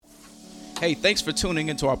Hey, thanks for tuning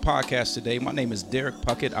into our podcast today. My name is Derek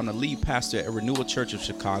Puckett. I'm the lead pastor at Renewal Church of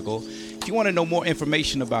Chicago. If you want to know more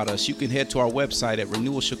information about us, you can head to our website at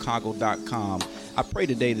renewalchicago.com. I pray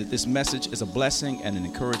today that this message is a blessing and an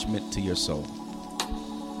encouragement to your soul.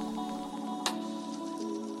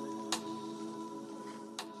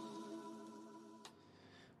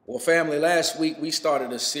 Well, family, last week we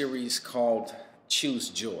started a series called Choose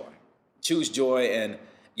Joy. Choose Joy, and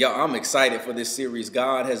I'm excited for this series.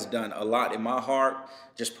 God has done a lot in my heart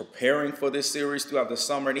just preparing for this series throughout the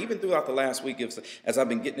summer and even throughout the last week as I've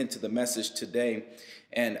been getting into the message today.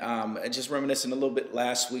 And just reminiscing a little bit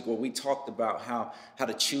last week where we talked about how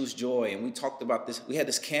to choose joy. And we talked about this. We had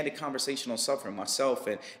this candid conversation on suffering, myself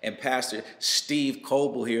and Pastor Steve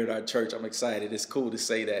Coble here at our church. I'm excited. It's cool to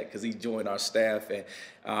say that because he joined our staff. And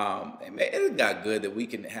man, it got good that we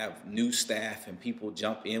can have new staff and people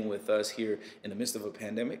jump in with us here in the midst of a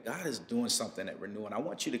pandemic. God is doing something at Renew. And I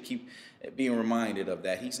want you to keep being reminded of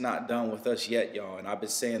that. He's not done with us yet, y'all. And I've been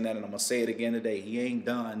saying that, and I'm going to say it again today. He ain't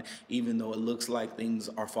done, even though it looks like things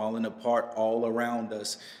are falling apart all around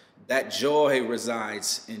us. That joy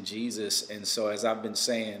resides in Jesus. And so as I've been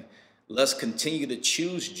saying, let's continue to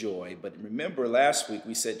choose joy. But remember, last week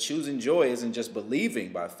we said choosing joy isn't just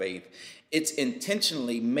believing by faith. It's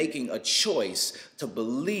intentionally making a choice to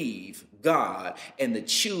believe God and to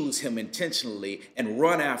choose him intentionally and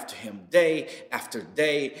run after him day after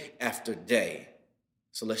day after day.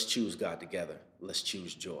 So let's choose God together. Let's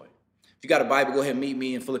choose joy. If you got a Bible, go ahead and meet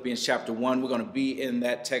me in Philippians chapter 1. We're going to be in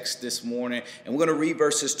that text this morning, and we're going to read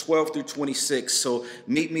verses 12 through 26. So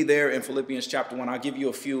meet me there in Philippians chapter 1. I'll give you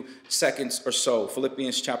a few seconds or so.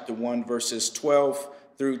 Philippians chapter 1, verses 12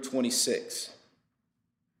 through 26.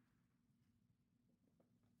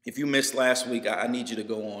 If you missed last week, I need you to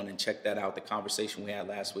go on and check that out. The conversation we had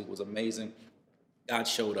last week was amazing. God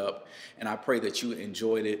showed up, and I pray that you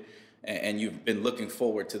enjoyed it. And you've been looking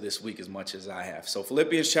forward to this week as much as I have. So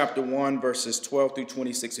Philippians chapter 1, verses 12 through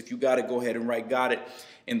 26. If you got it, go ahead and write "got it"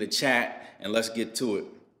 in the chat, and let's get to it.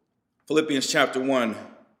 Philippians chapter 1,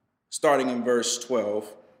 starting in verse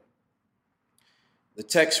 12. The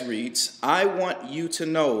text reads, "I want you to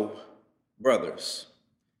know, brothers,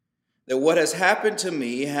 that what has happened to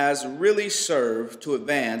me has really served to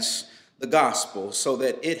advance the gospel so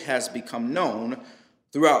that it has become known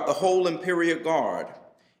throughout the whole imperial guard,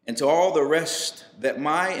 and to all the rest that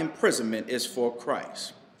my imprisonment is for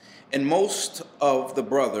Christ. And most of the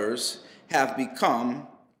brothers have become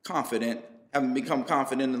confident in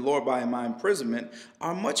the Lord by my imprisonment,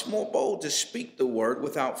 are much more bold to speak the word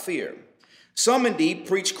without fear. Some indeed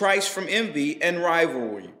preach Christ from envy and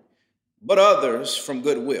rivalry, but others from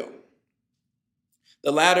goodwill.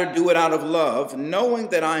 The latter do it out of love, knowing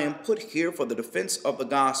that I am put here for the defense of the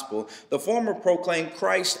gospel. The former proclaim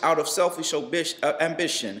Christ out of selfish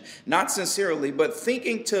ambition, not sincerely, but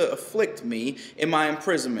thinking to afflict me in my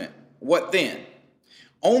imprisonment. What then?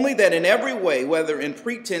 Only that in every way, whether in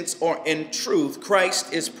pretense or in truth,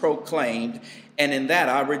 Christ is proclaimed, and in that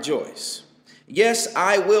I rejoice. Yes,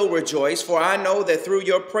 I will rejoice, for I know that through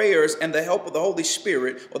your prayers and the help of the Holy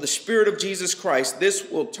Spirit, or the Spirit of Jesus Christ, this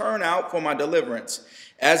will turn out for my deliverance,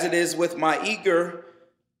 as it is with my eager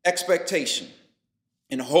expectation,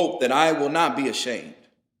 in hope that I will not be ashamed,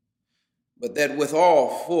 but that with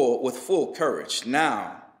full courage,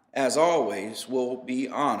 now, as always, will be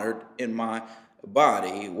honored in my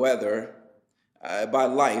body, whether by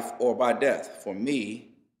life or by death. For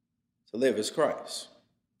me, to live is Christ,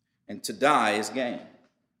 and to die is gain.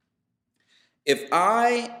 If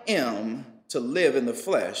I am to live in the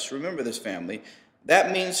flesh, remember this, family,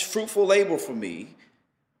 that means fruitful labor for me,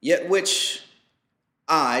 yet which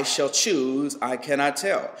I shall choose, I cannot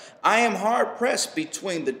tell. I am hard pressed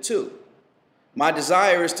between the two. My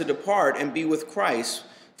desire is to depart and be with Christ,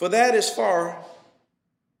 for that is far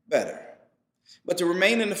better. But to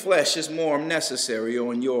remain in the flesh is more necessary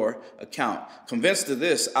on your account. Convinced of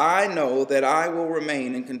this, I know that I will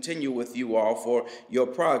remain and continue with you all for your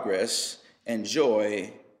progress and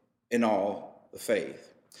joy in all the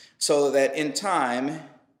faith, so that in time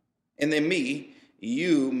and in me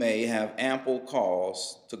you may have ample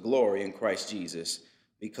cause to glory in Christ Jesus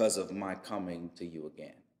because of my coming to you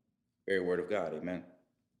again. Very word of God, amen.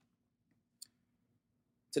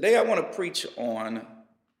 Today I want to preach on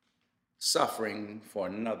suffering for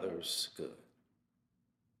another's good.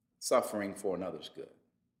 Suffering for another's good.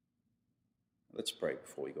 Let's pray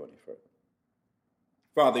before we go any further.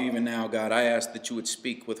 Father, even now, God, I ask that you would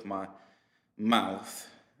speak with my mouth,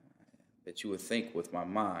 that you would think with my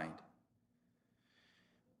mind,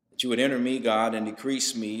 that that you would enter me, God, and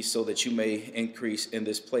decrease me so that you may increase in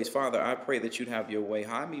this place. Father, I pray that you'd have your way.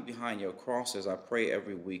 Hide me behind your cross as I pray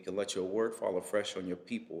every week, and let your word fall afresh on your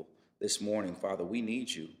people this morning. Father, we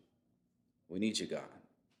need you. We need you, God.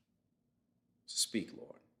 Speak,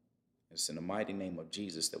 Lord. It's in the mighty name of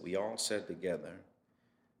Jesus that we all said together,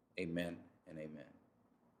 amen and amen.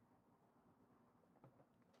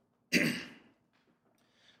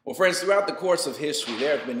 Well, friends, throughout the course of history,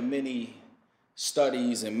 there have been many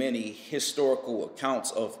studies and many historical accounts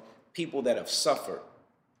of people that have suffered,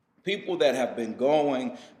 people that have been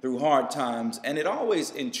going through hard times, and it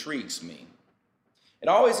always intrigues me. It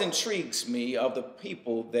always intrigues me of the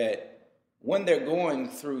people that when they're going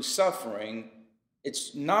through suffering,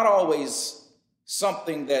 it's not always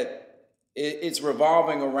something that it's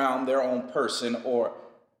revolving around their own person or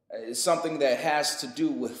something that has to do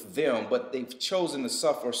with them, but they've chosen to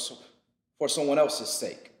suffer for someone else's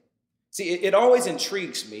sake. See, it always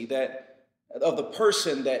intrigues me that of the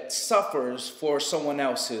person that suffers for someone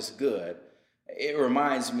else's good. It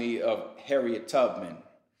reminds me of Harriet Tubman.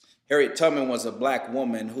 Harriet Tubman was a black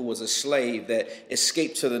woman who was a slave that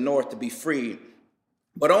escaped to the north to be free,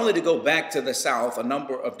 but only to go back to the South a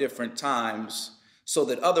number of different times so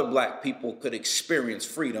that other black people could experience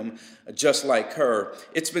freedom just like her.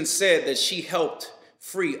 It's been said that she helped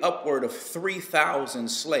free upward of 3,000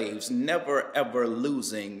 slaves, never ever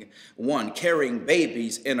losing one, carrying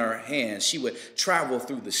babies in her hands. She would travel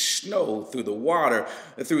through the snow, through the water,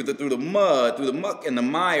 through the mud, through the muck and the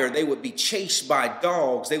mire. They would be chased by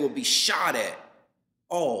dogs. They would be shot at,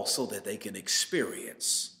 all so that they can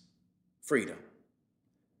experience freedom.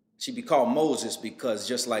 She'd be called Moses because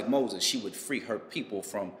just like Moses, she would free her people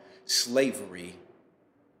from slavery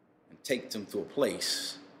and take them to a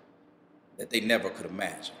place that they never could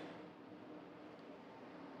imagine.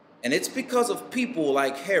 And it's because of people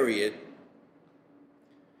like Harriet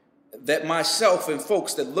that myself and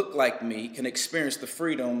folks that look like me can experience the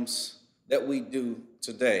freedoms that we do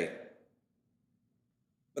today.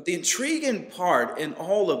 But the intriguing part in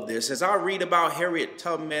all of this, as I read about Harriet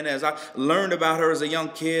Tubman, as I learned about her as a young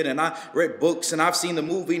kid, and I read books, and I've seen the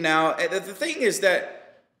movie now, and the thing is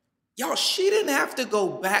that, y'all, she didn't have to go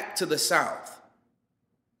back to the South.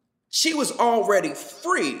 She was already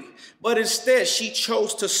free, but instead she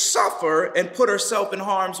chose to suffer and put herself in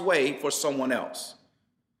harm's way for someone else.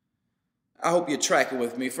 I hope you're tracking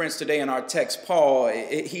with me. Friends, today in our text, Paul,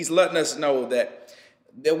 he's letting us know that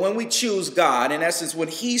when we choose God, in essence, when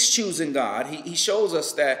he's choosing God, he shows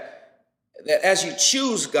us that as you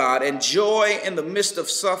choose God and joy in the midst of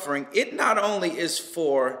suffering, it not only is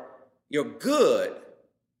for your good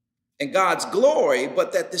and God's glory,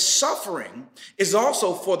 but that the suffering is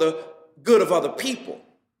also for the good of other people.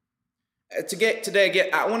 Today,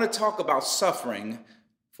 I want to talk about suffering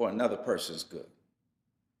for another person's good.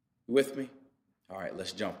 You with me? All right,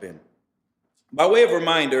 let's jump in. By way of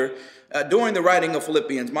reminder, during the writing of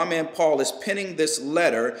Philippians, my man Paul is penning this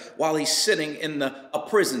letter while he's sitting in a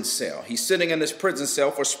prison cell. He's sitting in this prison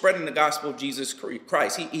cell for spreading the gospel of Jesus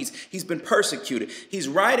Christ. He's been persecuted. He's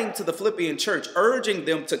writing to the Philippian church, urging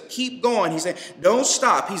them to keep going. He's saying, don't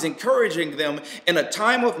stop. He's encouraging them in a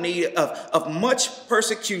time of need of much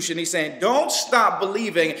persecution. He's saying, don't stop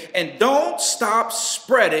believing and don't stop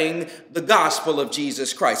spreading the gospel of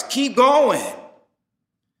Jesus Christ. Keep going.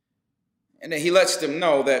 And then he lets them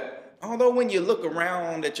know that although when you look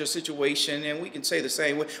around at your situation, and we can say the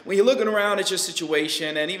same, when you're looking around at your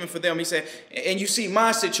situation, and even for them, he said, and you see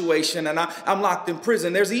my situation, and I'm locked in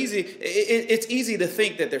prison, it's easy to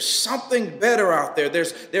think that there's something better out there.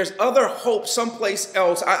 There's other hope someplace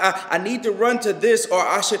else. I need to run to this, or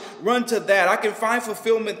I should run to that. I can find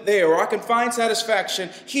fulfillment there, or I can find satisfaction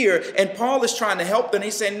here. And Paul is trying to help them.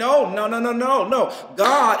 He's saying, no.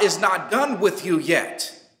 God is not done with you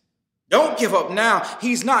yet. Don't give up now.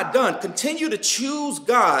 He's not done. Continue to choose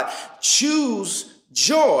God. Choose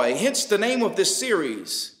joy. Hence the name of this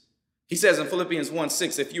series. He says in Philippians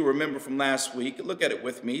 1:6, if you remember from last week, look at it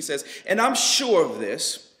with me. He says, and I'm sure of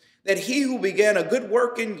this, that he who began a good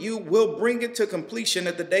work in you will bring it to completion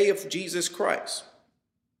at the day of Jesus Christ.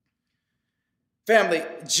 Family,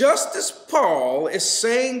 just as Paul is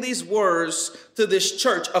saying these words to this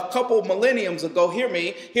church a couple millenniums ago, hear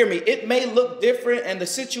me, it may look different and the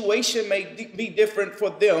situation may be different for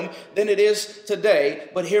them than it is today,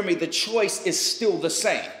 but hear me, the choice is still the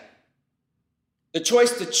same. The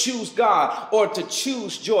choice to choose God or to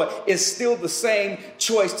choose joy is still the same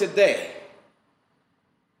choice today.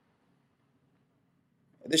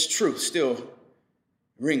 This truth still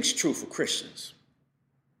rings true for Christians.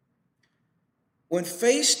 When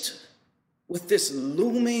faced with this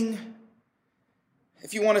looming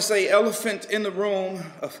if you want to say elephant in the room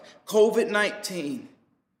of COVID-19,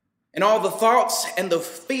 and all the thoughts and the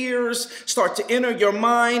fears start to enter your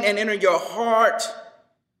mind and enter your heart,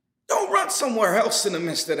 don't run somewhere else in the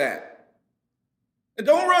midst of that.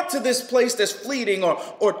 Don't run to this place that's fleeting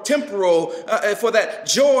or temporal for that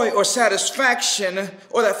joy or satisfaction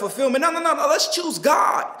or that fulfillment. No. Let's choose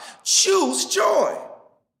God. Choose joy.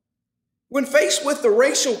 When faced with the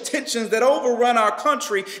racial tensions that overrun our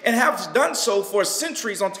country and have done so for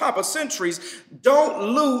centuries on top of centuries, don't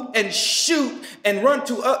loot and shoot and run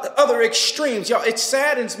to other extremes. Y'all, it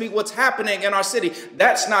saddens me what's happening in our city.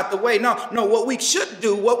 That's not the way. No, what we should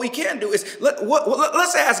do, what we can do is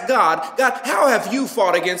let's ask God, how have you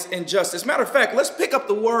fought against injustice? Matter of fact, let's pick up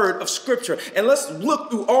the word of Scripture and let's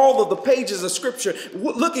look through all of the pages of Scripture,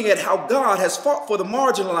 looking at how God has fought for the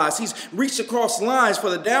marginalized. He's reached across lines for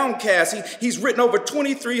the downcast. He's written over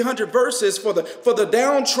 2,300 verses for the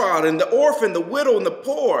downtrodden, the orphan, the widow, and the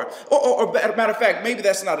poor. Or matter of fact, maybe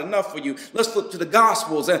that's not enough for you. Let's look to the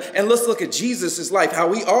Gospels and let's look at Jesus' life,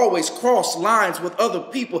 how he always crossed lines with other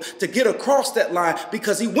people to get across that line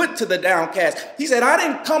because he went to the downcast. He said, I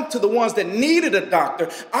didn't come to the ones that needed a doctor.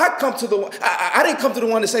 I didn't come to the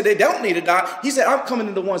one that say they don't need a doctor. He said, I'm coming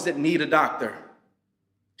to the ones that need a doctor.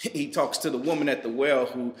 He talks to the woman at the well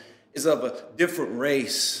who is of a different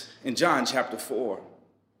race. In John chapter 4,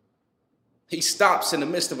 he stops in the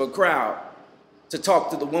midst of a crowd to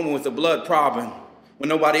talk to the woman with the blood problem when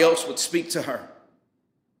nobody else would speak to her.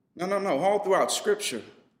 No. All throughout Scripture,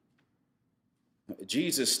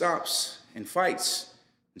 Jesus stops and fights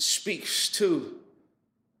and speaks to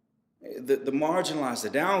the marginalized,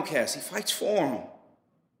 the downcast. He fights for them.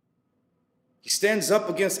 He stands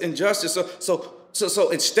up against injustice. So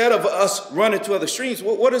instead of us running to other streams,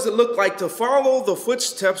 what does it look like to follow the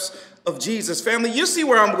footsteps of Jesus? Family, you see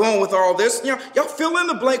where I'm going with all this. Y'all fill in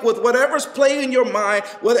the blank with whatever's playing in your mind,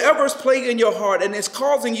 whatever's playing in your heart, and it's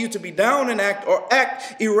causing you to be down and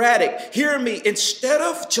act erratic. Hear me. Instead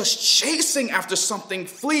of just chasing after something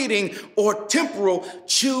fleeting or temporal,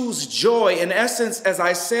 choose joy. In essence, as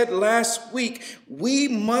I said last week, we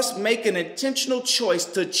must make an intentional choice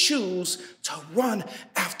to choose to run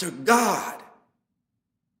after God.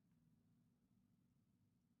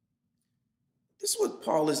 This is what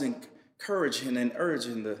Paul is encouraging and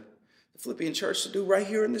urging the Philippian church to do right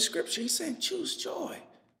here in the Scripture. He's saying, choose joy.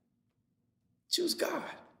 Choose God.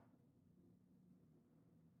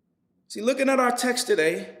 See, looking at our text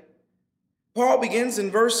today, Paul begins in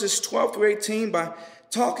verses 12 through 18 by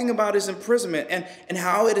talking about his imprisonment and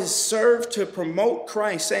how it has served to promote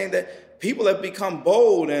Christ, saying that people have become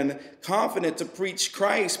bold and confident to preach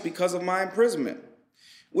Christ because of my imprisonment.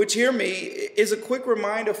 Which, hear me, is a quick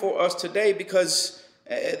reminder for us today because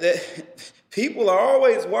people are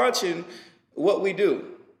always watching what we do.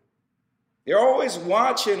 They're always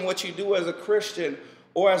watching what you do as a Christian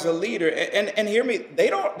or as a leader. And hear me,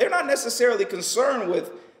 they're not necessarily concerned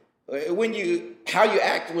with how you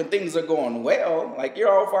act when things are going well, like you're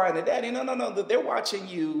all fine and daddy. No. They're watching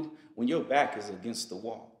you when your back is against the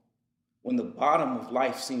wall. When the bottom of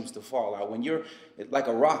life seems to fall out, when you're like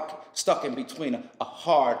a rock stuck in between a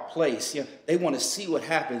hard place, they want to see what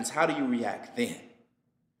happens. How do you react then?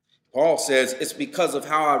 Paul says, it's because of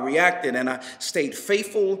how I reacted and I stayed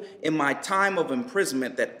faithful in my time of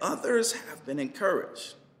imprisonment that others have been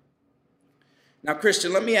encouraged. Now,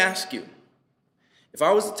 Christian, let me ask you, if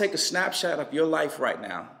I was to take a snapshot of your life right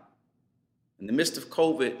now, in the midst of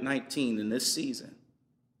COVID-19 in this season,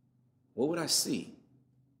 what would I see?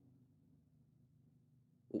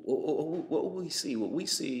 What will we see? Will we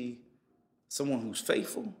see someone who's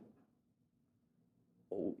faithful?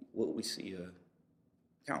 Or will we see a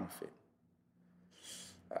counterfeit?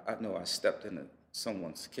 I know I stepped into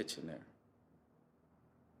someone's kitchen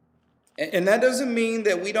there. And that doesn't mean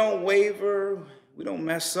that we don't waver, we don't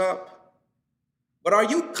mess up. But are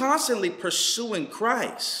you constantly pursuing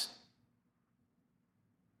Christ?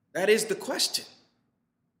 That is the question.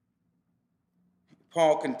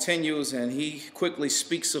 Paul continues and he quickly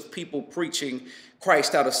speaks of people preaching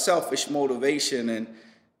Christ out of selfish motivation, and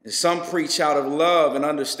some preach out of love and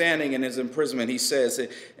understanding in his imprisonment. He says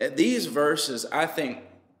that these verses, I think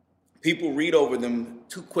people read over them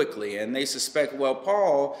too quickly and they suspect, well,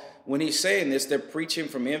 Paul, when he's saying this, they're preaching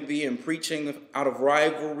from envy and preaching out of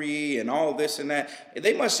rivalry and all this and that.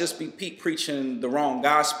 They must just be preaching the wrong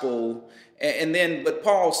gospel. But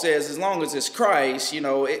Paul says, as long as it's Christ,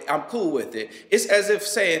 I'm cool with it. It's as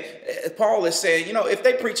if Paul is saying, if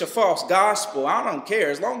they preach a false gospel, I don't care.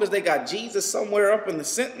 As long as they got Jesus somewhere up in the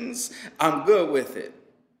sentence, I'm good with it.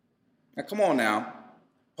 Now, come on now.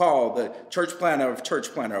 Paul, the church planner of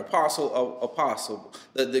church planner, apostle of apostle,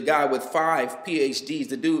 the guy with 5 PhDs,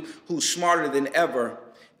 the dude who's smarter than ever.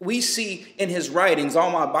 We see in his writings, all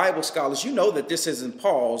my Bible scholars, you know that this isn't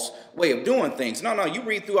Paul's way of doing things. No, you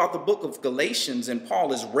read throughout the book of Galatians, and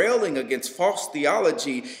Paul is railing against false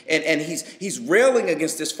theology, and he's railing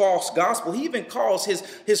against this false gospel. He even calls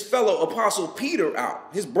his fellow apostle Peter out,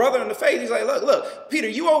 his brother in the faith. He's like, look, Peter,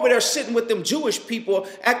 you over there sitting with them Jewish people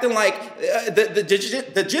acting like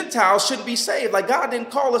the Gentiles shouldn't be saved. Like God didn't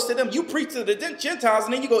call us to them. You preach to the Gentiles,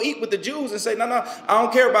 and then you go eat with the Jews and say, no, I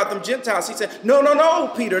don't care about them Gentiles. He said, no,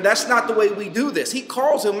 Peter. That's not the way we do this. He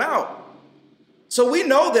calls him out. So we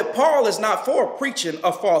know that Paul is not for preaching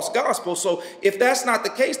a false gospel. So if that's not the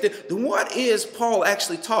case, then what is Paul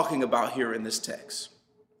actually talking about here in this text?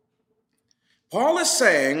 Paul is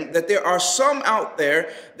saying that there are some out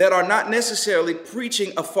there that are not necessarily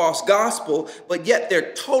preaching a false gospel, but yet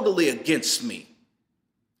they're totally against me.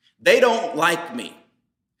 They don't like me.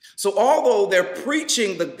 So although they're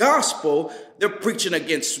preaching the gospel, they're preaching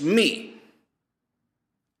against me.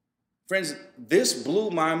 Friends, this blew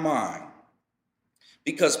my mind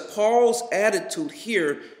because Paul's attitude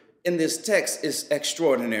here in this text is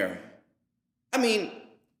extraordinary. I mean,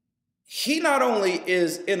 he not only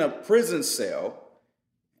is in a prison cell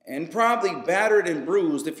and probably battered and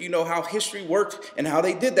bruised, if you know how history worked and how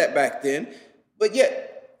they did that back then, but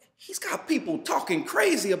yet he's got people talking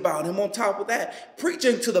crazy about him on top of that,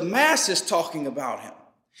 preaching to the masses talking about him.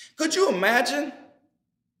 Could you imagine?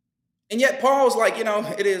 And yet Paul's like,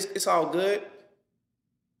 it's all good.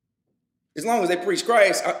 As long as they preach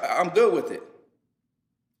Christ, I'm good with it.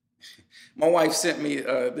 My wife sent me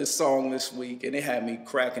this song this week, and it had me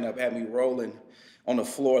cracking up, had me rolling on the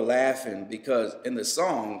floor laughing, because in the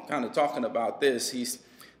song, kind of talking about this,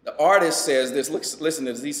 the artist says this, listen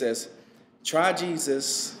to this, he says, try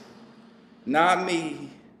Jesus, not me,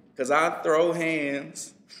 because I throw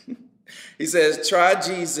hands. He says, try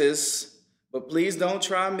Jesus, but please don't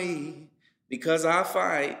try me, because I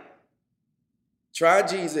fight. Try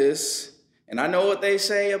Jesus, and I know what they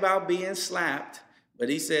say about being slapped, but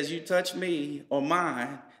he says, you touch me or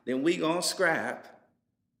mine, then we gonna scrap.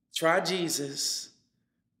 Try Jesus,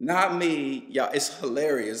 not me. Y'all, it's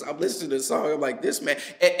hilarious. I'm listening to the song, I'm like, this man.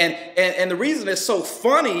 And the reason it's so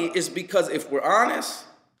funny is because if we're honest,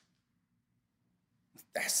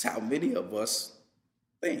 that's how many of us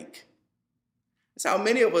think. That's how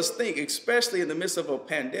many of us think, especially in the midst of a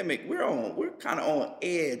pandemic. We're kind of on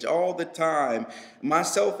edge all the time,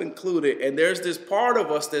 myself included. And there's this part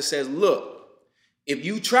of us that says, look, if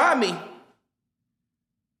you try me,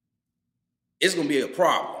 it's going to be a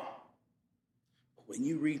problem. But when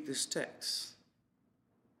you read this text,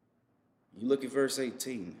 you look at verse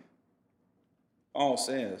 18, Paul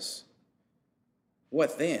says,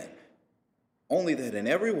 what then? Only that in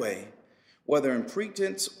every way, whether in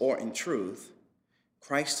pretense or in truth,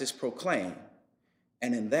 Christ is proclaimed,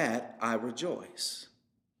 and in that I rejoice.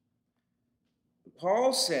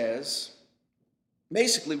 Paul says,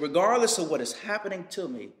 basically, regardless of what is happening to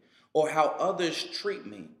me or how others treat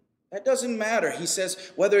me, that doesn't matter. He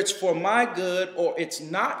says, whether it's for my good or it's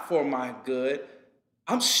not for my good,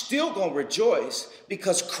 I'm still going to rejoice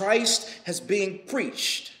because Christ has been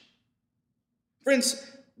preached.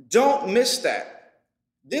 Friends, don't miss that.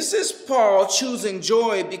 This is Paul choosing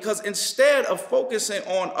joy because instead of focusing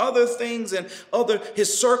on other things and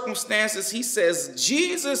his circumstances, he says,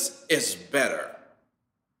 Jesus is better.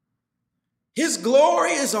 His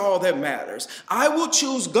glory is all that matters. I will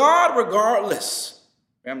choose God regardless.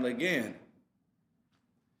 Family, again,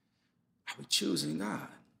 are we choosing God?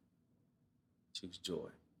 Choose joy.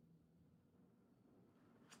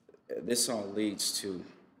 This song leads to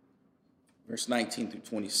verse 19 through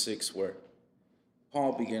 26, where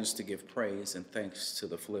Paul begins to give praise and thanks to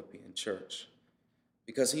the Philippian church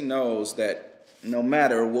because he knows that no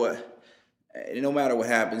matter what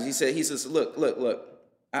happens, he says, look,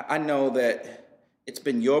 I know that it's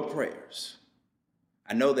been your prayers.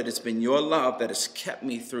 I know that it's been your love that has kept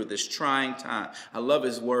me through this trying time. I love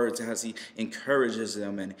his words as he encourages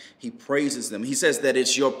them and he praises them. He says that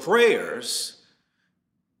it's your prayers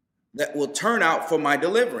that will turn out for my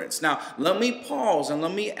deliverance. Now, let me pause and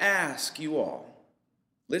let me ask you all.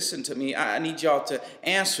 Listen to me. I need y'all to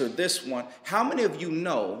answer this one. How many of you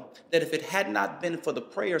know that if it had not been for the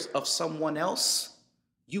prayers of someone else,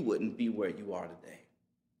 you wouldn't be where you are today?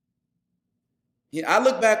 I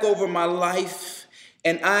look back over my life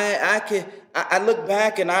and I look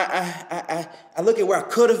back and I look at where I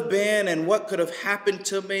could have been and what could have happened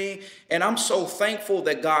to me. And I'm so thankful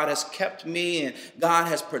that God has kept me and God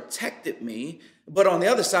has protected me. But on the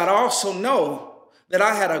other side, I also know that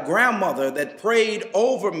I had a grandmother that prayed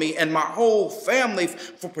over me and my whole family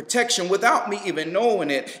for protection without me even knowing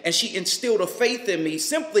it. And she instilled a faith in me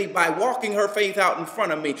simply by walking her faith out in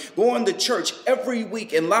front of me, going to church every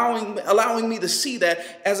week and allowing me to see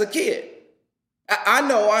that as a kid. I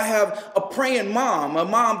know I have a praying mom, a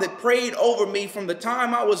mom that prayed over me from the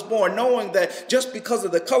time I was born, knowing that just because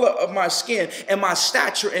of the color of my skin and my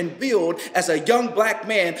stature and build as a young black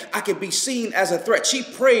man, I could be seen as a threat. She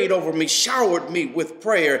prayed over me, showered me with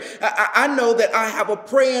prayer. I know that I have a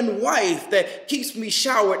praying wife that keeps me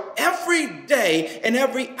showered every day and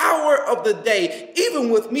every hour of the day, even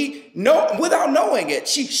with me without knowing it.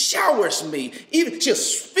 She showers me, even she'll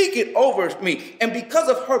speak it over me. And because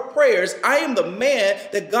of her prayers, I am the man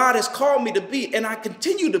that God has called me to be, and I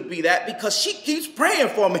continue to be that because she keeps praying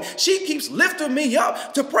for me. She keeps lifting me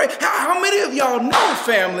up to pray. How many of y'all know,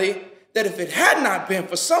 family, that if it had not been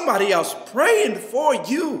for somebody else praying for you,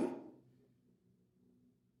 you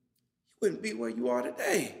wouldn't be where you are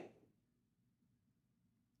today?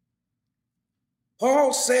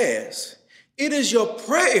 Paul says, it is your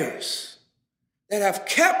prayers that have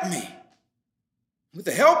kept me. With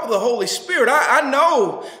the help of the Holy Spirit, I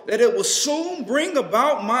know that it will soon bring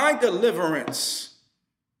about my deliverance.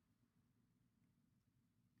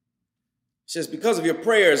 It says, because of your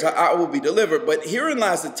prayers, I will be delivered. But herein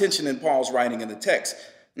lies the tension in Paul's writing in the text.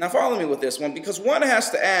 Now follow me with this one, because one has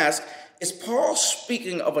to ask, is Paul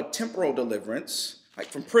speaking of a temporal deliverance, like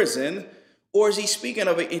from prison, or is he speaking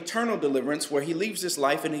of an eternal deliverance where he leaves this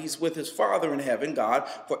life and he's with his Father in heaven, God,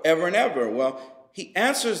 forever and ever? Well, he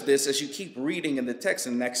answers this as you keep reading in the text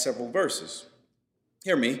in the next several verses.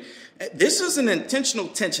 Hear me. This is an intentional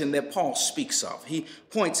tension that Paul speaks of. He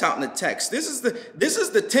points out in the text. This is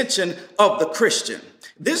the tension of the Christian.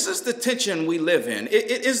 This is the tension we live in.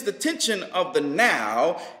 It is the tension of the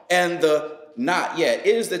now and the not yet.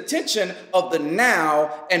 It is the tension of the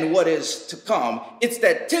now and what is to come. It's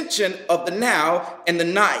that tension of the now and the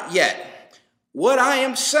not yet. What I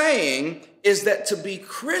am saying is that to be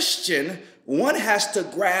Christian, one has to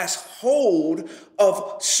grasp hold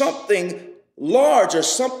of something large or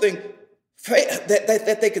something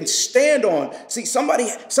that they can stand on. See, someone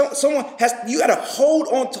has, you got to hold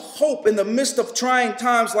on to hope in the midst of trying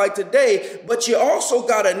times like today, but you also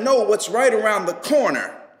got to know what's right around the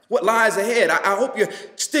corner, what lies ahead. I hope you're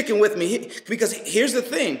sticking with me, because here's the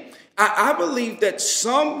thing. I believe that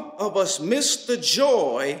some of us miss the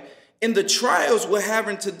joy in the trials we're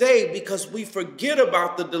having today because we forget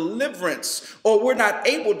about the deliverance, or we're not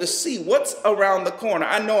able to see what's around the corner.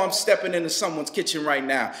 I know I'm stepping into someone's kitchen right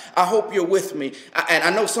now. I hope you're with me. And I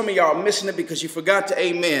know some of y'all are missing it because you forgot to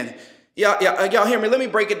amen. Y'all hear me? Let me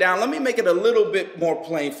break it down. Let me make it a little bit more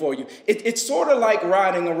plain for you. It's sort of like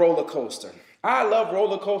riding a roller coaster. I love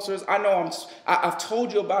roller coasters. I know I've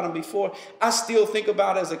told you about them before. I still think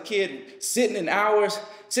about as a kid sitting in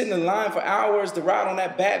line for hours to ride on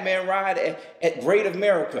that Batman ride at Great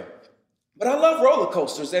America. But I love roller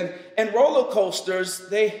coasters, and roller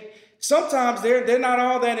coasters, sometimes they're not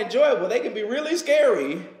all that enjoyable. They can be really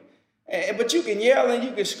scary. But you can yell and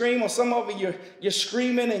you can scream. On some of them you're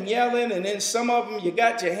screaming and yelling, and then some of them you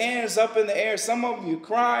got your hands up in the air. Some of them you're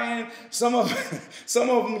crying. Some of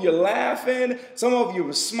them you're laughing. Some of you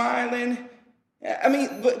were smiling. I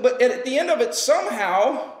mean, but at the end of it,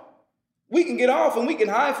 somehow we can get off and we can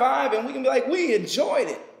high five and we can be like, we enjoyed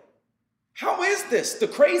it. How is this? The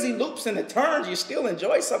crazy loops and the turns, you still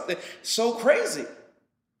enjoy something so crazy.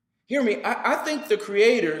 Hear me. I think the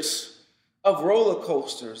creators of roller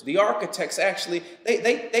coasters, the architects, actually,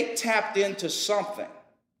 they tapped into something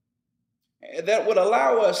that would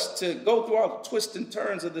allow us to go through all the twists and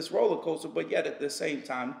turns of this roller coaster, but yet at the same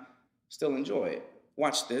time still enjoy it.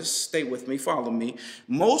 Watch this. Stay with me. Follow me.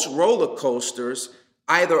 Most roller coasters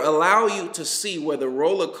either allow you to see where the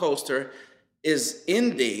roller coaster is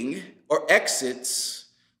ending or exits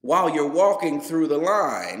while you're walking through the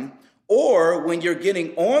line, or when you're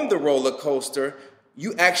getting on the roller coaster,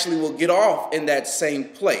 you actually will get off in that same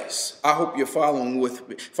place. I hope you're following with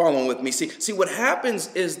me. See, what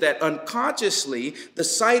happens is that unconsciously, the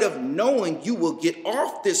sight of knowing you will get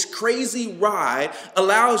off this crazy ride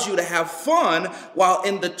allows you to have fun while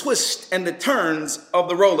in the twists and the turns of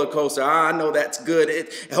the roller coaster. I know that's good.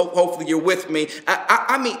 Hopefully you're with me.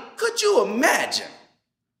 I mean, could you imagine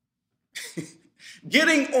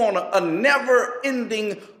getting on a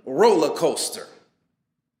never-ending roller coaster?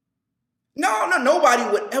 No, nobody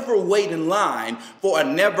would ever wait in line for a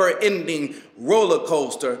never-ending roller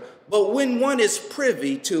coaster. But when one is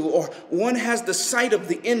privy to, or one has the sight of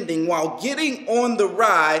the ending while getting on the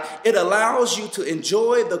ride, it allows you to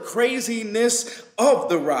enjoy the craziness of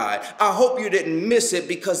the ride. I hope you didn't miss it,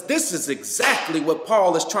 because this is exactly what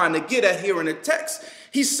Paul is trying to get at here in the text.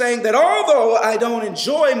 He's saying that although I don't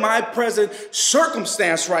enjoy my present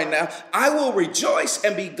circumstance right now, I will rejoice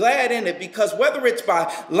and be glad in it, because whether it's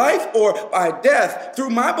by life or by death,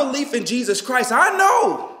 through my belief in Jesus Christ, I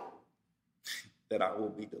know that I will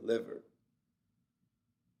be delivered.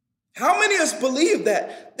 How many of us believe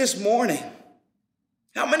that this morning?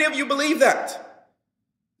 How many of you believe that?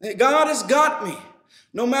 That God has got me.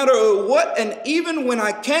 No matter what, and even when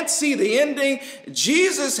I can't see the ending,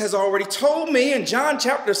 Jesus has already told me in John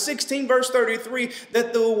chapter 16, verse 33,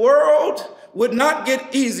 that the world would not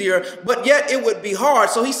get easier, but yet it would be hard.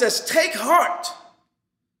 So he says, take heart,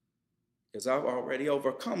 because I've already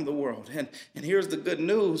overcome the world. And here's the good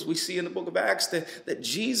news we see in the book of Acts, that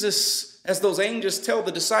Jesus, as those angels tell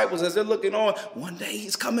the disciples as they're looking on, one day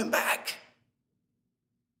he's coming back.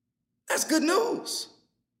 That's good news.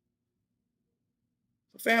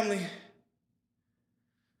 Family,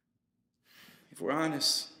 if we're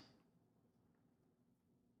honest,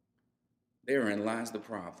 therein lies the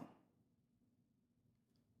problem.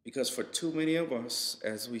 Because for too many of us,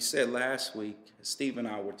 as we said last week, as Steve and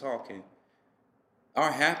I were talking,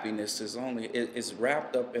 our happiness is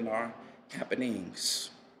wrapped up in our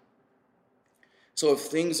happenings. So if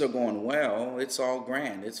things are going well, it's all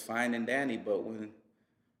grand, it's fine and dandy, but when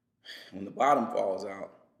the bottom falls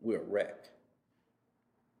out, we're a wreck.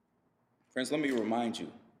 Friends, let me remind you,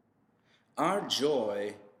 our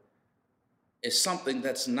joy is something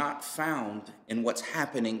that's not found in what's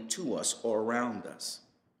happening to us or around us.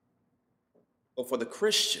 But for the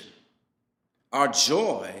Christian, our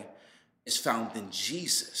joy is found in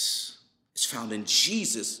Jesus. It's found in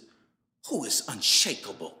Jesus, who is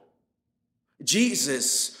unshakable.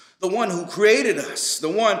 Jesus, the one who created us, the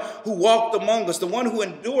one who walked among us, the one who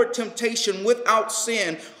endured temptation without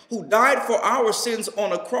sin, who died for our sins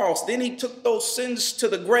on a cross. Then he took those sins to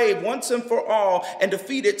the grave once and for all and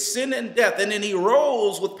defeated sin and death. And then he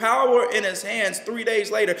rose with power in his hands 3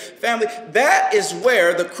 days later. Family, that is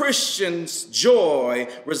where the Christian's joy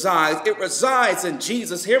resides. It resides in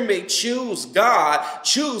Jesus. Hear me, choose God,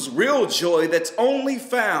 choose real joy that's only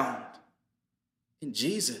found in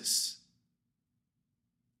Jesus.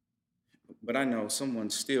 But I know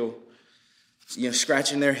someone's still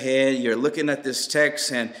scratching their head. You're looking at this text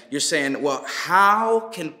and you're saying, well, how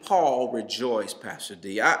can Paul rejoice, Pastor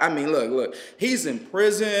D? I mean, look, he's in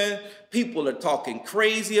prison. People are talking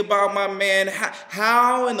crazy about my man.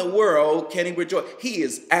 How in the world can he rejoice? He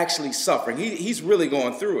is actually suffering. He's really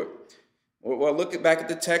going through it. Well, look back at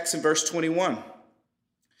the text in verse 21.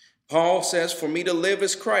 Paul says, for me to live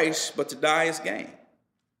is Christ, but to die is gain.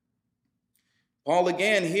 Paul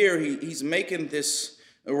again here, he's making this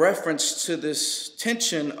a reference to this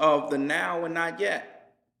tension of the now and not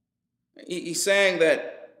yet. He's saying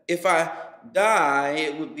that if I die,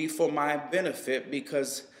 it would be for my benefit,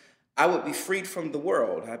 because I would be freed from the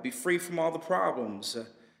world. I'd be free from all the problems.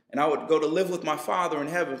 And I would go to live with my Father in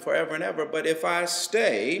heaven forever and ever. But if I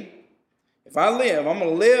stay, if I live, I'm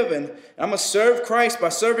going to live and I'm going to serve Christ by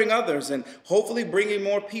serving others and hopefully bringing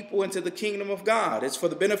more people into the kingdom of God. It's for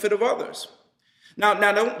the benefit of others. Now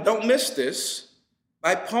don't miss this.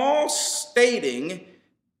 By Paul stating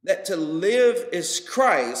that to live is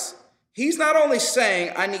Christ, he's not only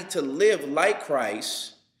saying I need to live like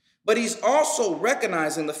Christ, but he's also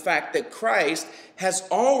recognizing the fact that Christ has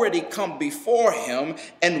already come before him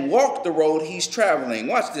and walked the road he's traveling.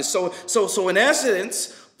 Watch this. So in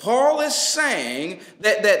essence, Paul is saying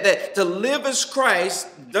that to live as Christ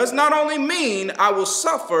does not only mean I will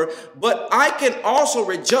suffer, but I can also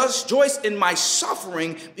rejoice in my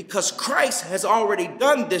suffering because Christ has already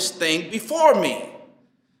done this thing before me.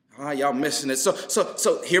 Y'all missing it.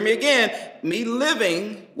 So hear me again. Me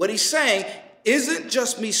living, what he's saying, isn't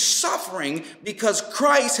just me suffering because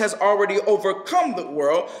Christ has already overcome the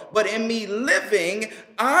world, but in me living,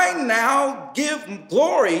 I now give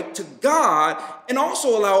glory to God and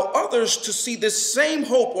also allow others to see this same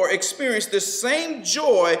hope or experience this same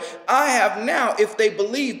joy I have now if they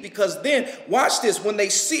believe. Because then, watch this, when they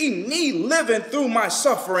see me living through my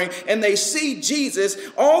suffering and they see Jesus,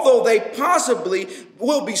 although they possibly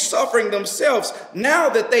will be suffering themselves, now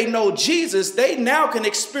that they know Jesus, they now can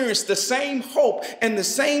experience the same hope and the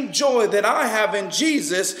same joy that I have in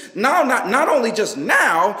Jesus, now not only just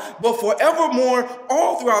now, but forevermore,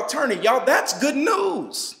 all throughout eternity. Y'all, that's good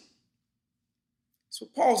news. That's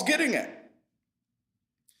what Paul's getting at.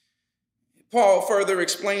 Paul further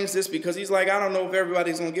explains this because he's like, I don't know if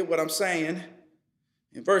everybody's going to get what I'm saying.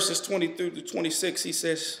 In verses 22 to 26, he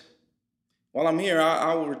says, while I'm here,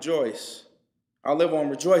 I will rejoice. I'll live on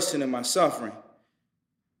rejoicing in my suffering.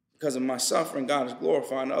 Because of my suffering, God is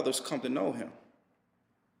glorified and others come to know him.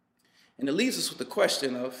 And it leaves us with the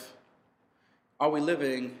question of, are we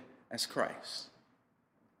living as Christ?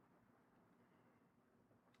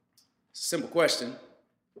 It's a simple question.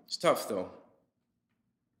 It's tough, though.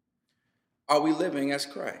 Are we living as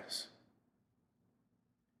Christ?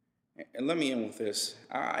 And let me end with this.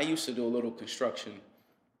 I used to do a little construction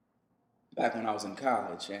back when I was in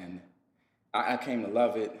college, and I came to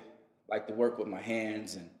love it, like to work with my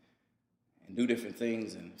hands and do different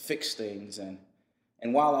things and fix things. And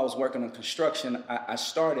while I was working on construction, I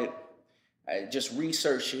started just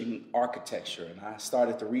researching architecture, and I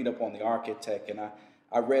started to read up on the architect, and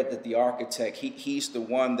I read that the architect, he's the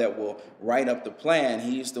one that will write up the plan.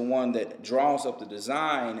 He's the one that draws up the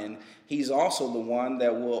design, and he's also the one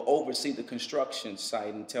that will oversee the construction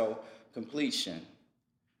site until completion.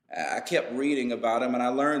 I kept reading about him, and I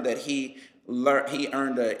learned that he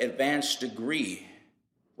earned an advanced degree,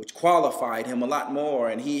 which qualified him a lot more,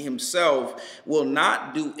 and he himself will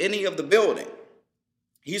not do any of the building.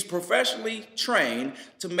 He's professionally trained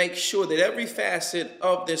to make sure that every facet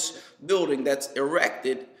of this building that's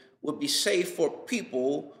erected would be safe for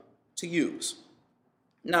people to use.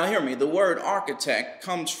 Now, hear me, the word architect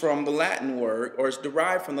comes from the Latin word, or is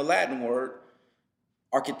derived from the Latin word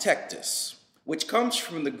architectus, which comes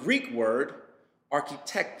from the Greek word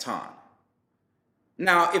architecton.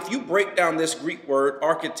 Now, if you break down this Greek word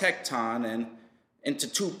architecton and into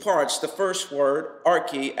two parts, the first word,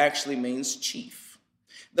 archi, actually means chief.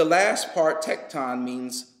 The last part, tecton,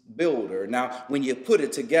 means builder. Now, when you put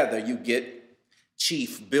it together, you get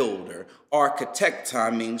chief builder.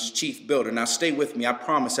 Architecton means chief builder. Now, stay with me. I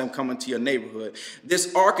promise I'm coming to your neighborhood.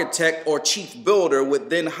 This architect or chief builder would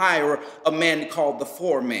then hire a man called the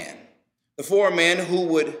foreman. The foreman who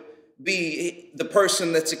would be the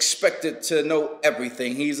person that's expected to know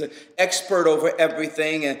everything. He's an expert over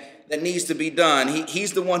everything and that needs to be done.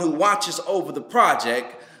 He's the one who watches over the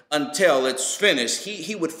project until it's finished.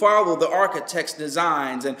 He would follow the architect's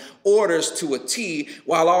designs and orders to a T,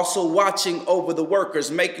 while also watching over the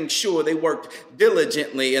workers, making sure they worked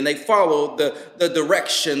diligently and they followed the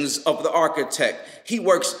directions of the architect. He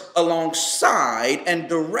works alongside and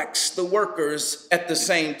directs the workers at the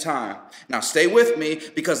same time. Now stay with me,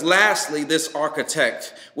 because lastly, this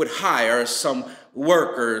architect would hire some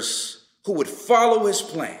workers who would follow his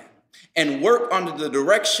plan and work under the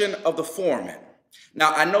direction of the foreman.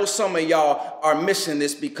 Now, I know some of y'all are missing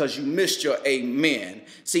this because you missed your amen.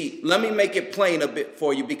 See, let me make it plain a bit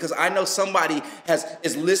for you, because I know somebody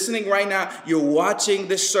is listening right now. You're watching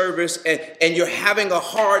this service and you're having a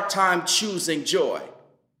hard time choosing joy.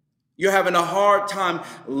 You're having a hard time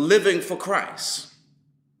living for Christ.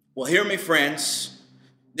 Well, hear me, friends.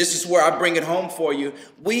 This is where I bring it home for you.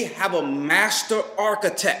 We have a master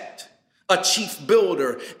architect, a chief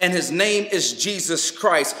builder, and his name is Jesus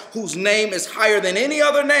Christ, whose name is higher than any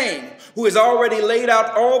other name, who has already laid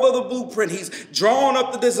out all of the blueprint. He's drawn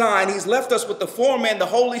up the design. He's left us with the foreman, the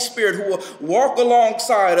Holy Spirit, who will walk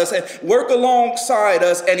alongside us and work alongside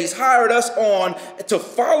us, and he's hired us on to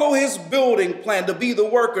follow his building plan, to be the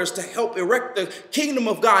workers, to help erect the kingdom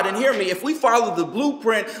of God. And hear me, if we follow the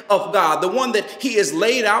blueprint of God, the one that he has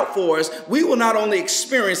laid out for us, we will not only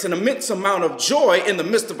experience an immense amount of joy in the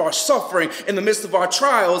midst of our suffering, in the midst of our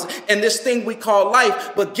trials, and this thing we call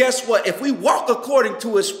life, but guess what? If we walk according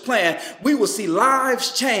to his plan, we will see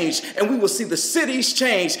lives change, and we will see the cities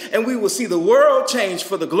change, and we will see the world change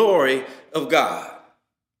for the glory of God.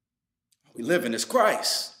 We live in as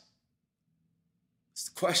Christ. It's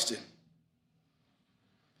the question.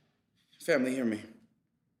 Family, hear me.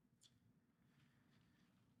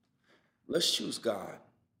 Let's choose God.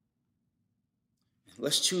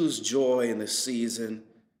 Let's choose joy in this season.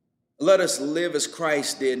 Let us live as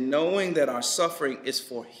Christ did, knowing that our suffering is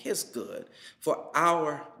for his good, for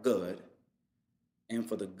our good, and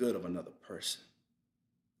for the good of another person.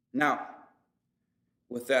 Now,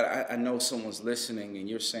 with that, I know someone's listening and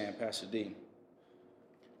you're saying, Pastor D,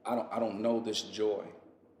 I don't know this joy.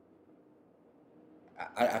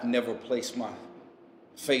 I've never placed my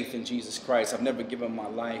faith in Jesus Christ. I've never given my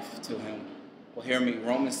life to him. Well, hear me.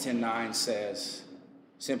 Romans 10:9 says,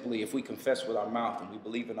 simply, if we confess with our mouth and we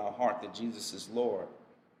believe in our heart that Jesus is Lord,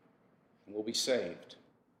 we'll be saved.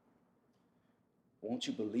 Won't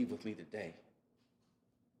you believe with me today?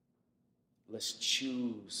 Let's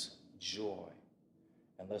choose joy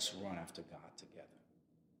and let's run after God together.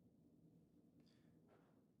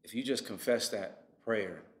 If you just confess that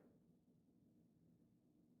prayer,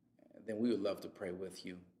 then we would love to pray with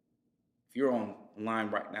you. If you're online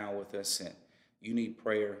right now with us and you need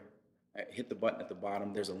prayer, hit the button at the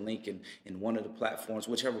bottom. There's a link in one of the platforms,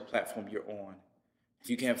 whichever platform you're on. If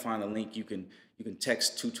you can't find the link, you can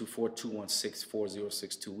text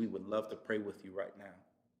 224-216-4062. We would love to pray with you right now.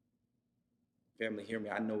 Family, hear me.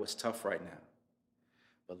 I know it's tough right now,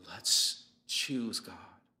 but let's choose God,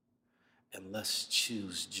 and let's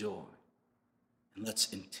choose joy, and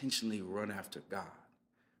let's intentionally run after God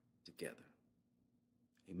together.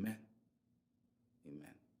 Amen.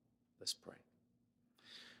 Amen. Let's pray.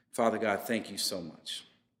 Father God, thank you so much.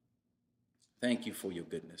 Thank you for your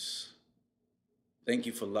goodness. Thank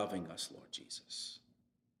you for loving us, Lord Jesus.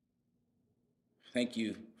 Thank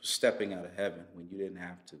you for stepping out of heaven when you didn't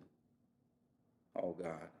have to. Oh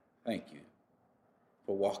God, thank you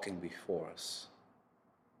for walking before us,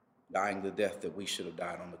 dying the death that we should have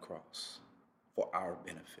died on the cross for our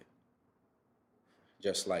benefit.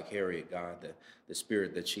 Just like Harriet, God, the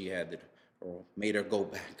spirit that she had that made her go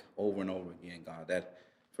back over and over again, God, that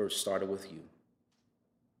first started with you,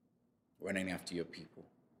 running after your people,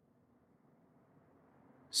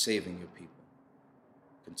 saving your people,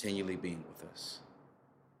 continually being with us.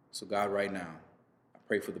 So God, right now, I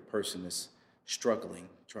pray for the person that's struggling,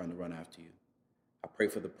 trying to run after you. I pray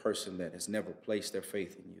for the person that has never placed their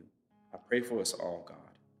faith in you. I pray for us all, God.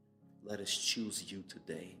 Let us choose you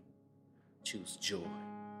today. Choose joy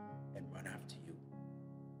and run after you.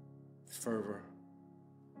 With fervor,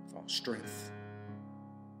 with all strength,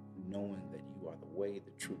 knowing that you are the way,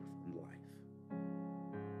 the truth, and life.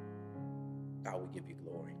 God, we give you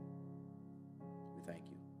glory. We thank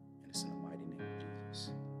you. And it's in the mighty name of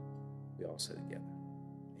Jesus. We all say together,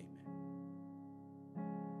 amen.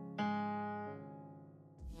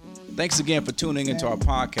 Thanks again for tuning into our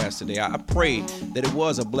podcast today. I pray that it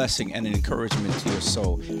was a blessing and an encouragement to your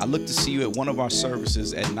soul. I look to see you at one of our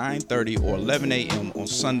services at 9:30 or 11 a.m. on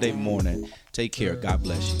Sunday morning. Take care. God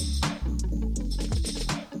bless you.